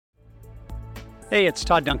Hey, it's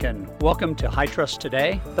Todd Duncan. Welcome to High Trust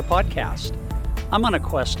Today, the podcast. I'm on a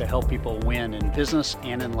quest to help people win in business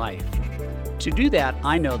and in life. To do that,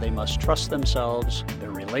 I know they must trust themselves,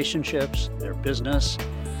 their relationships, their business,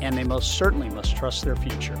 and they most certainly must trust their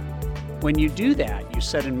future. When you do that, you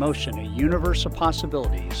set in motion a universe of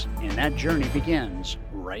possibilities, and that journey begins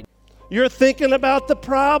right. You're thinking about the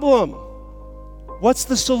problem. What's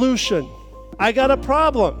the solution? I got a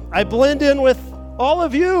problem. I blend in with all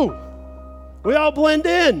of you. We all blend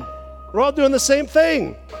in. We're all doing the same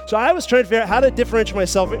thing. So I was trying to figure out how to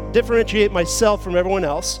differentiate myself from everyone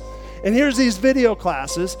else. And here's these video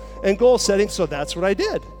classes and goal setting, so that's what I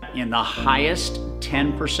did. In the highest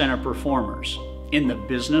 10% of performers in the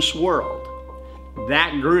business world,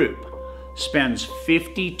 that group spends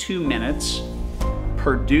 52 minutes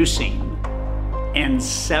producing and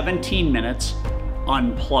 17 minutes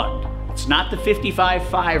unplugged. It's not the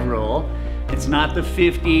 55-5 rule. It's not the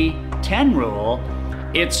 50-10 rule.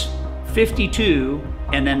 It's 52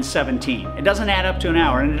 and then 17. It doesn't add up to an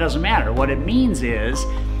hour, and it doesn't matter. What it means is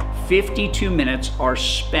 52 minutes are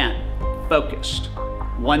spent focused,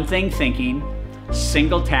 one thing thinking,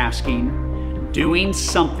 single tasking, doing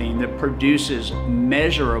something that produces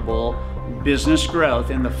measurable business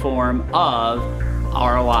growth in the form of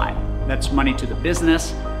ROI. That's money to the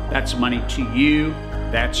business, that's money to you,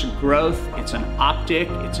 that's growth, it's an optic,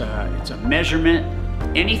 it's a measurement.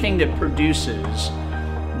 Anything that produces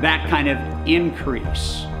that kind of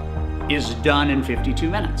increase is done in 52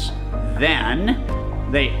 minutes. Then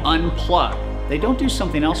they unplug. They don't do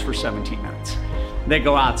something else for 17 minutes. They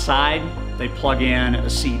go outside, they plug in a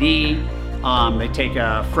CD, they take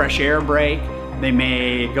a fresh air break, they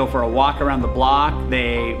may go for a walk around the block,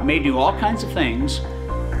 they may do all kinds of things,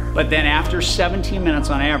 but then after 17 minutes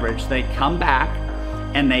on average, they come back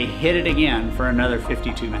and they hit it again for another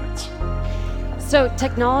 52 minutes. So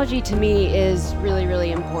technology to me is really,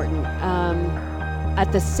 really important.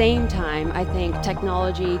 At the same time, I think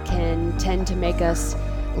technology can tend to make us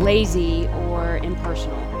lazy or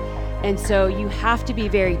impersonal. And so you have to be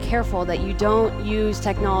very careful that you don't use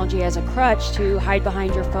technology as a crutch to hide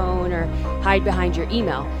behind your phone or hide behind your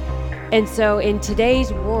email. And so in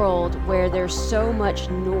today's world where there's so much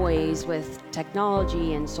noise with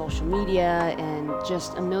technology and social media and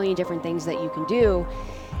just a million different things that you can do,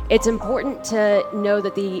 it's important to know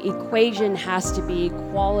that the equation has to be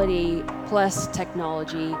quality plus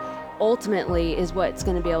technology ultimately is what's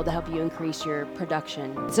going to be able to help you increase your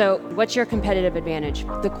production. So what's your competitive advantage?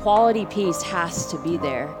 The quality piece has to be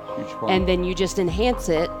there. And then you just enhance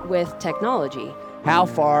it with technology. How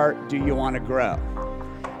far do you want to grow?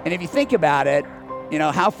 And if you think about it,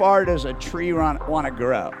 how far does a tree want to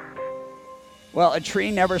grow? Well, a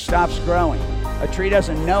tree never stops growing. A tree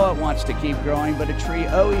doesn't know it wants to keep growing, but a tree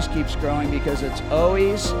always keeps growing because it's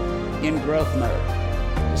always in growth mode.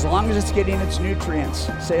 As long as it's getting its nutrients,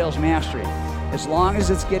 sales mastery, as long as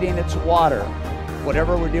it's getting its water,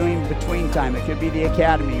 whatever we're doing between time, it could be the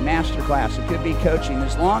academy, masterclass, it could be coaching,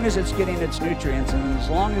 as long as it's getting its nutrients and as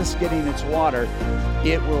long as it's getting its water,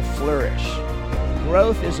 it will flourish.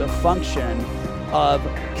 Growth is a function of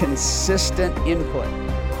consistent input.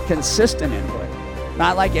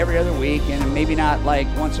 Not like every other week and maybe not like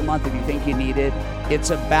once a month if you think you need it. It's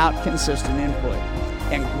about consistent input.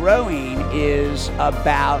 And growing is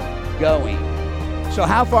about going. So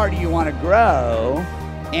how far do you want to grow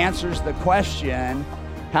answers the question,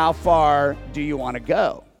 how far do you want to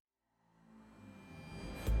go?